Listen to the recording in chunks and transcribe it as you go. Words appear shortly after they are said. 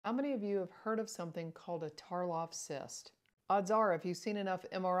How many of you have heard of something called a Tarlov cyst? Odds are, if you've seen enough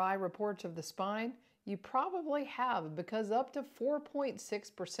MRI reports of the spine, you probably have, because up to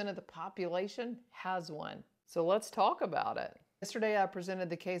 4.6% of the population has one. So let's talk about it. Yesterday I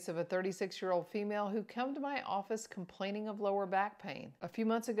presented the case of a 36-year-old female who came to my office complaining of lower back pain. A few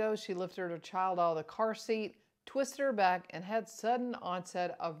months ago, she lifted her child out of the car seat, twisted her back, and had sudden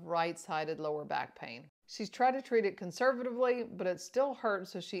onset of right-sided lower back pain. She's tried to treat it conservatively, but it still hurt,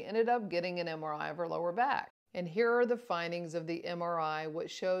 so she ended up getting an MRI of her lower back. And here are the findings of the MRI,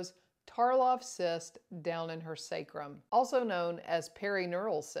 which shows Tarlov cyst down in her sacrum, also known as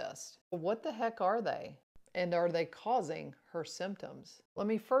perineural cyst. What the heck are they? And are they causing her symptoms? Let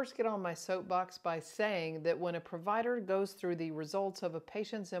me first get on my soapbox by saying that when a provider goes through the results of a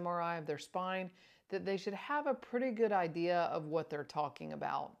patient's MRI of their spine, that they should have a pretty good idea of what they're talking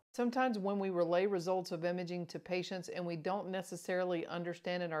about. Sometimes when we relay results of imaging to patients and we don't necessarily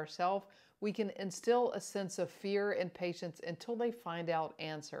understand it ourselves, we can instill a sense of fear in patients until they find out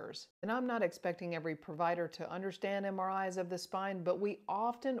answers. And I'm not expecting every provider to understand MRIs of the spine, but we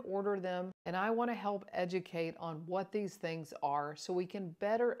often order them, and I want to help educate on what these things are so we can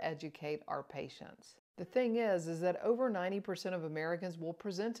better educate our patients. The thing is that over 90% of Americans will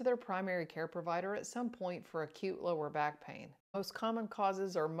present to their primary care provider at some point for acute lower back pain. Most common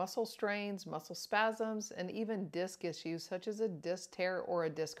causes are muscle strains, muscle spasms, and even disc issues such as a disc tear or a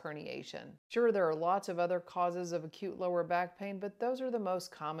disc herniation. Sure, there are lots of other causes of acute lower back pain, but those are the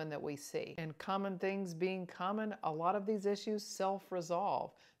most common that we see. And common things being common, a lot of these issues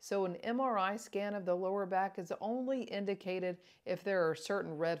self-resolve. So an MRI scan of the lower back is only indicated if there are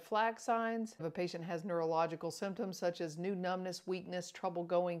certain red flag signs. If a patient has neurological symptoms such as new numbness, weakness, trouble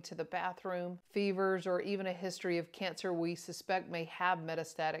going to the bathroom, fevers, or even a history of cancer we suspect may have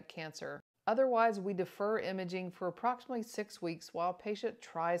metastatic cancer. Otherwise, we defer imaging for approximately 6 weeks while a patient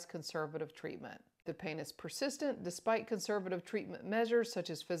tries conservative treatment. If the pain is persistent despite conservative treatment measures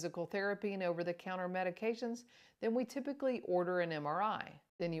such as physical therapy and over-the-counter medications, then we typically order an MRI.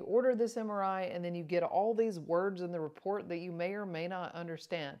 Then you order this MRI and then you get all these words in the report that you may or may not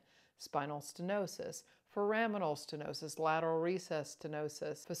understand. Spinal stenosis, foraminal stenosis, lateral recess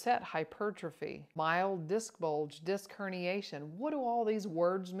stenosis, facet hypertrophy, mild disc bulge, disc herniation. What do all these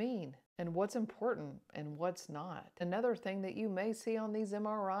words mean? And what's important and what's not? Another thing that you may see on these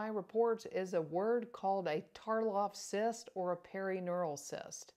MRI reports is a word called a Tarlov cyst or a perineural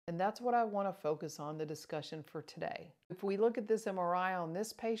cyst. And that's what I want to focus on the discussion for today. If we look at this MRI on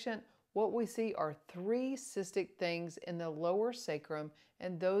this patient, what we see are 3 cystic things in the lower sacrum,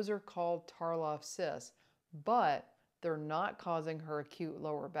 and those are called Tarlov cysts, but they're not causing her acute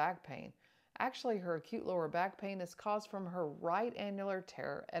lower back pain. Actually, her acute lower back pain is caused from her right annular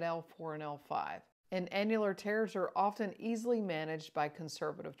tear at L4 and L5. And annular tears are often easily managed by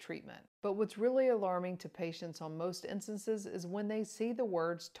conservative treatment. But what's really alarming to patients on most instances is when they see the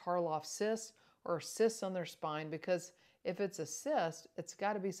words Tarlov cysts or cysts on their spine, because if it's a cyst, it's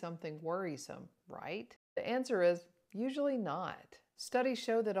got to be something worrisome, right? The answer is usually not. Studies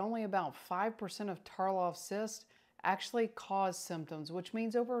show that only about 5% of Tarlov cysts actually cause symptoms, which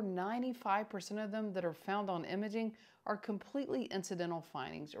means over 95% of them that are found on imaging are completely incidental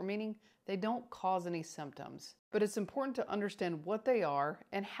findings, or meaning they don't cause any symptoms. But it's important to understand what they are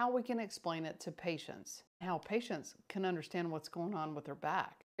and how we can explain it to patients, how patients can understand what's going on with their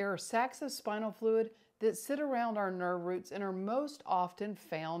back. There are sacs of spinal fluid that sit around our nerve roots and are most often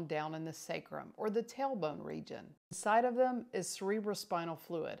found down in the sacrum or the tailbone region. Inside of them is cerebrospinal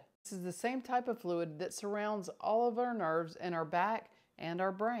fluid. This is the same type of fluid that surrounds all of our nerves in our back and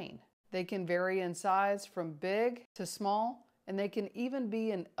our brain. They can vary in size from big to small, and they can even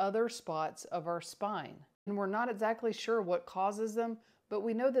be in other spots of our spine. And we're not exactly sure what causes them, but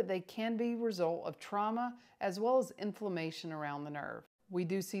we know that they can be a result of trauma as well as inflammation around the nerve. We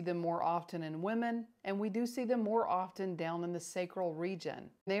do see them more often in women, and we do see them more often down in the sacral region.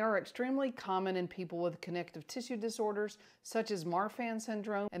 They are extremely common in people with connective tissue disorders such as Marfan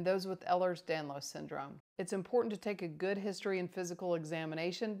syndrome and those with Ehlers-Danlos syndrome. It's important to take a good history and physical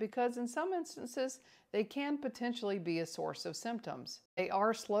examination because in some instances, they can potentially be a source of symptoms. They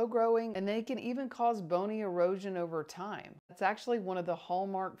are slow growing and they can even cause bony erosion over time. That's actually one of the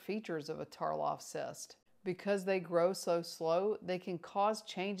hallmark features of a Tarlov cyst. Because they grow so slow, they can cause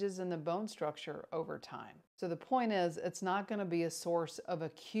changes in the bone structure over time. So the point is, it's not going to be a source of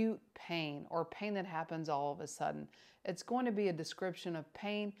acute pain or pain that happens all of a sudden. It's going to be a description of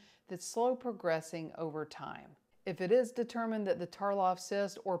pain that's slow progressing over time. If it is determined that the Tarlov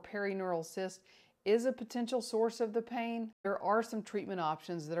cyst or perineural cyst is a potential source of the pain, there are some treatment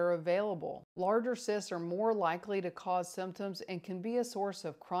options that are available. Larger cysts are more likely to cause symptoms and can be a source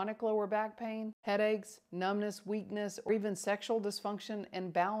of chronic lower back pain, headaches, numbness, weakness, or even sexual dysfunction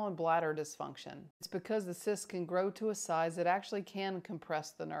and bowel and bladder dysfunction. It's because the cysts can grow to a size that actually can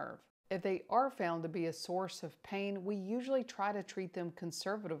compress the nerve. If they are found to be a source of pain, we usually try to treat them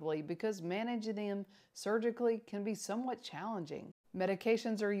conservatively because managing them surgically can be somewhat challenging.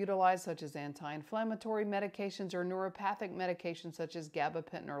 Medications are utilized such as anti-inflammatory medications or neuropathic medications such as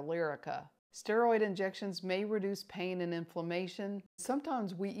gabapentin or Lyrica. Steroid injections may reduce pain and inflammation.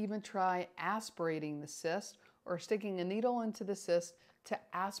 Sometimes we even try aspirating the cyst or sticking a needle into the cyst to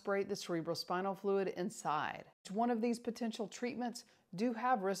aspirate the cerebrospinal fluid inside. Each one of these potential treatments do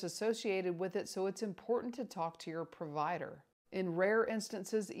have risks associated with it, so it's important to talk to your provider. In rare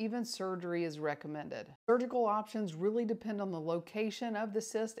instances, even surgery is recommended. Surgical options really depend on the location of the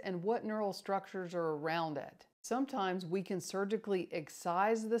cyst and what neural structures are around it. Sometimes we can surgically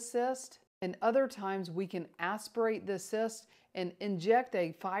excise the cyst, and other times we can aspirate the cyst and inject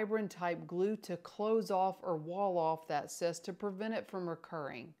a fibrin-type glue to close off or wall off that cyst to prevent it from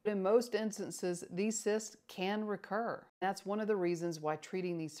recurring. But in most instances, these cysts can recur. That's one of the reasons why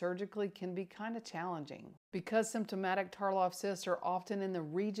treating these surgically can be kind of challenging. Because symptomatic Tarlov cysts are often in the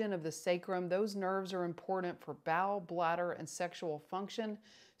region of the sacrum, those nerves are important for bowel, bladder, and sexual function,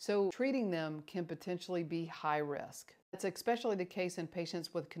 so treating them can potentially be high risk. That's especially the case in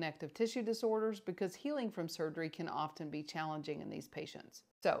patients with connective tissue disorders because healing from surgery can often be challenging in these patients.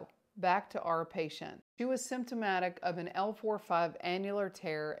 So, back to our patient. She was symptomatic of an L4-5 annular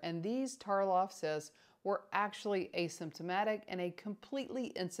tear, and these Tarlov cysts were actually asymptomatic and a completely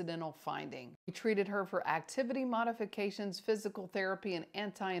incidental finding. We treated her for activity modifications, physical therapy, and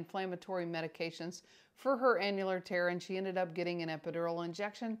anti-inflammatory medications for her annular tear, and she ended up getting an epidural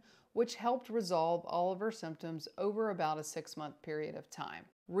injection, which helped resolve all of her symptoms over about a 6-month period of time.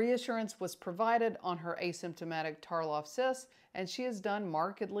 Reassurance was provided on her asymptomatic Tarlov cysts, and she has done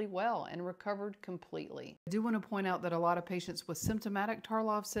markedly well and recovered completely. I do want to point out that a lot of patients with symptomatic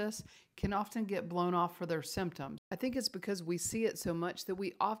Tarlov cysts can often get blown off for their symptoms. I think it's because we see it so much that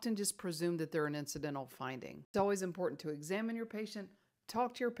we often just presume that they're an incidental finding. It's always important to examine your patient,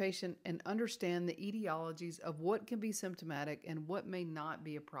 talk to your patient, and understand the etiologies of what can be symptomatic and what may not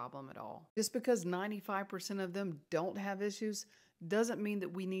be a problem at all. Just because 95% of them don't have issues doesn't mean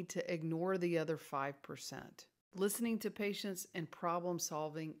that we need to ignore the other 5%. Listening to patients and problem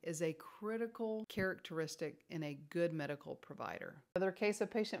solving is a critical characteristic in a good medical provider. Another case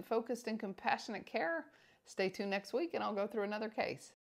of patient-focused and compassionate care. Stay tuned next week and I'll go through another case.